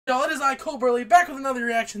Y'all, it is I, Cole Burley, back with another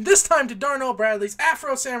reaction, this time to Darnell Bradley's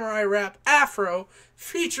Afro Samurai rap, Afro,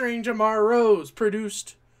 featuring Jamar Rose,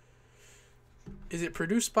 produced... Is it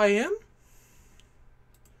produced by him?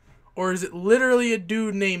 Or is it literally a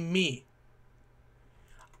dude named me?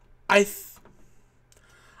 I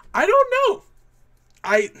don't know.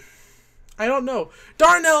 I don't know.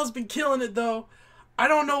 Darnell's been killing it, though. I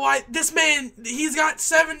don't know why. This man, he's got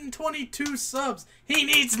 722 subs. He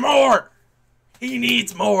needs more. He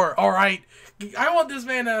needs more, alright? I want this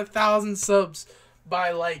man at 1,000 subs by,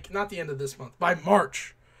 like, not the end of this month, by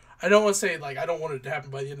March. I don't want to say, like, I don't want it to happen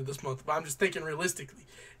by the end of this month, but I'm just thinking realistically.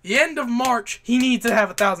 The end of March, he needs to have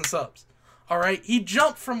 1,000 subs, alright? He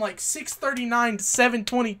jumped from, like, 639 to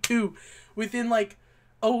 722 within, like,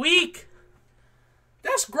 a week.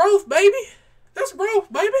 That's growth, baby. That's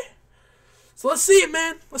growth, baby. So let's see it,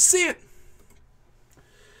 man. Let's see it.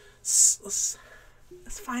 Let's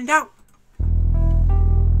find out.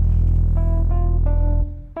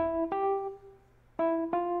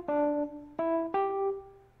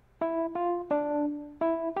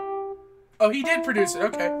 Oh, he did produce it.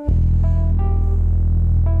 Okay.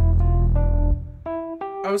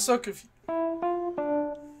 I was so confused. I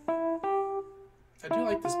do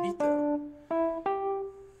like this beat, though.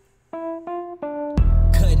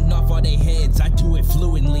 Cutting off all their heads, I do it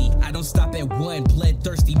fluently. I don't stop at one,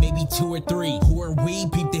 bloodthirsty, maybe 2 or 3. Who are we?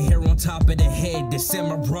 Peep the hair on top of the head. The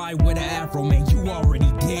samurai with an afro, man, you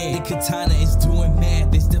already dead. The katana is doing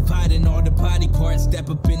math, it's dividing all the body parts. Step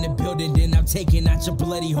up in the building, then I'm taking out your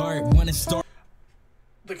bloody heart. Wanna start?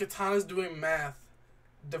 The katana's doing math,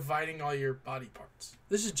 dividing all your body parts.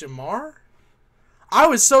 This is Jamar? I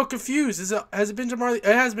was so confused. Has it been Jamar? It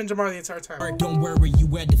has been Jamar the entire time. Don't worry,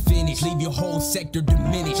 you at the finish. Leave your whole sector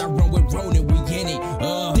diminished. I run with Ronan, we in it.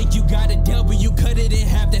 Think you got a W, cut it in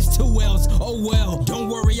half, that's 2 L's. Oh well, don't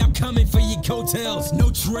worry, I'm coming for your coattails. No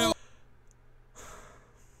trail.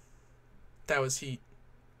 That was heat.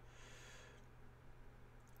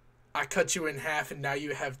 I cut you in half and now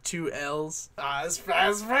you have 2 L's. That's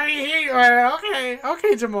pretty heat.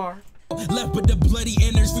 Okay, Jamar. Left with the bloody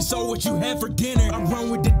inners, we saw what you had for dinner. I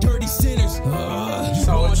run with the dirty sinners. You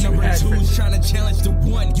saw what you had for dinner. Trying to challenge the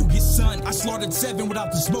one, you get sun. I slaughtered 7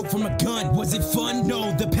 without the smoke from a gun. Was it fun?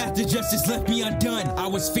 No, the path to justice left me undone. I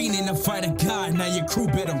was fiending to fight a god, now your crew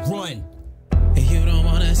better run. You don't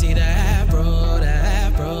wanna see the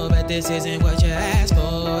afro, but this isn't what you asked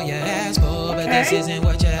for. You asked for, but this isn't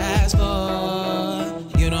what you asked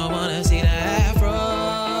for. You don't wanna see the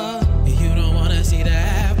afro. You don't wanna see the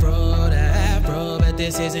afro, but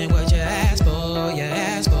this isn't what you asked for. You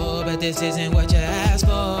asked for, but this isn't what you asked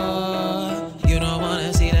for. You don't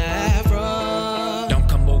wanna see the afro. Don't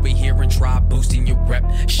come over here and try boosting your rep.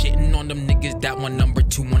 Shitting on them niggas that want number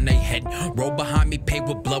 2 on they head. Roll behind me, paved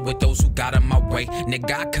with blood with those who got in my way.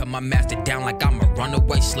 Nigga, I cut my master down like I'm a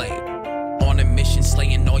runaway slave. On a mission,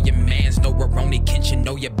 slaying all your mans. No Roroni kitchen,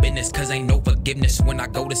 know your business, cause ain't no forgiveness. When I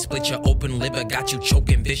go to split your open liver, got you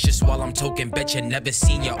choking vicious while I'm token. Bet you never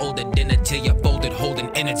seen your older dinner till you folded, holding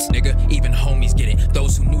innards. Nigga, even homies get it.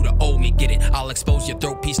 Those who knew to owe me get it. I'll expose your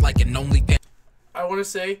throat piece like an OnlyFans. I want to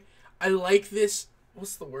say, I like this.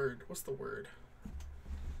 What's the word?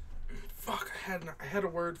 Fuck, I had a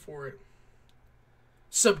word for it.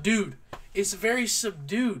 Subdued. It's very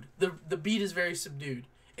subdued. The beat is very subdued.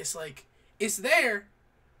 It's like, it's there.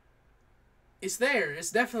 It's there.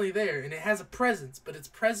 It's definitely there. And it has a presence, but its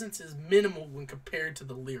presence is minimal when compared to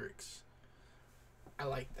the lyrics. I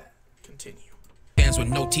like that. Continue. Fans with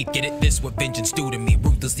no teeth, get it? This what vengeance do to me.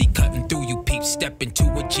 Ruthlessly cutting through you peeps. Step into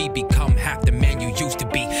a G, become half the man you used to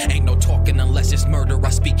be. Ain't no talking unless it's murder, I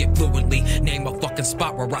speak it fluently. Name a fucking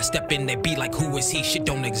spot where I step in, they be like, who is he? Shit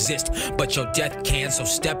don't exist, but your death can. So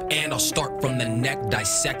step and I'll start from the neck,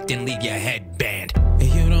 dissect and leave your head banned.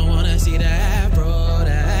 You don't wanna see the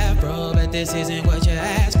afro, but this isn't what you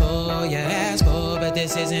asked for. You asked for, but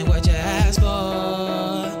this isn't what you asked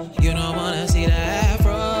for. You don't wanna see the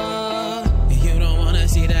afro. You don't wanna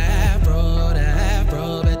see the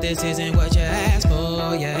afro, but this isn't what you asked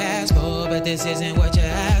for. You asked for, but this isn't what you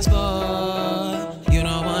asked for. You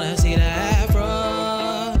don't wanna see the afro.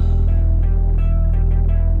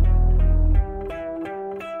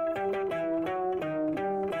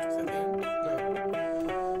 Is that the end? No.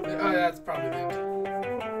 Oh, that's probably the end.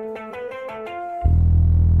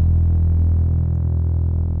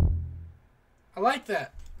 I like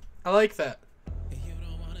that. I like that.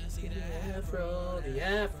 The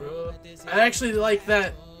afro. I actually like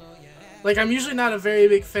that. Like, I'm usually not a very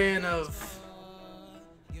big fan of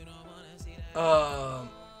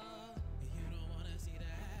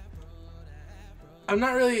I'm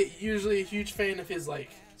not really usually a huge fan of his,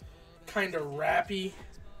 like, kind of rappy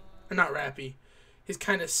Or not rappy. His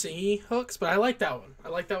kind of singy hooks, but I like that one. I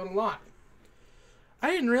like that one a lot. I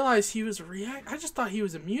didn't realize he was a I just thought he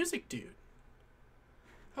was a music dude.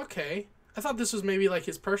 Okay. I thought this was maybe like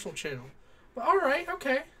his personal channel. But alright,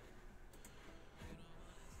 okay.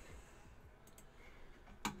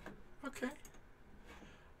 Okay.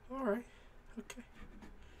 Alright. Okay.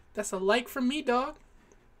 That's a like from me, dog.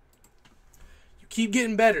 You keep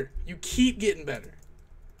getting better. You keep getting better.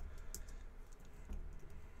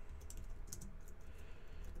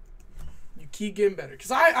 You keep getting better.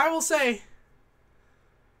 Because I will say,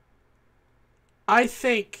 I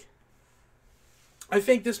think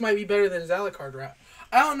this might be better than his Alucard rap.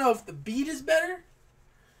 I don't know if the beat is better.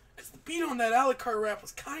 Because the beat on that Alucard rap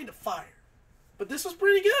was kind of fire. But this was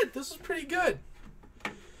pretty good. This was pretty good.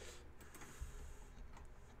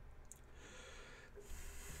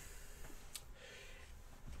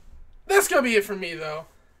 That's going to be it for me, though.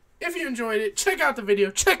 If you enjoyed it, check out the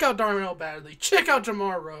video. Check out Darnell Badly. Check out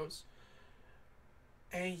Jamar Rose.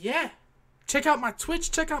 And yeah. Check out my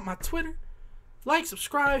Twitch. Check out my Twitter. Like,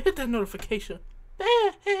 subscribe, hit that notification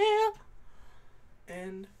bell.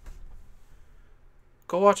 And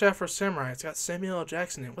go watch Afro Samurai. It's got Samuel L.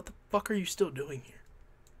 Jackson in it. What the fuck are you still doing here?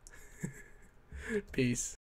 Peace.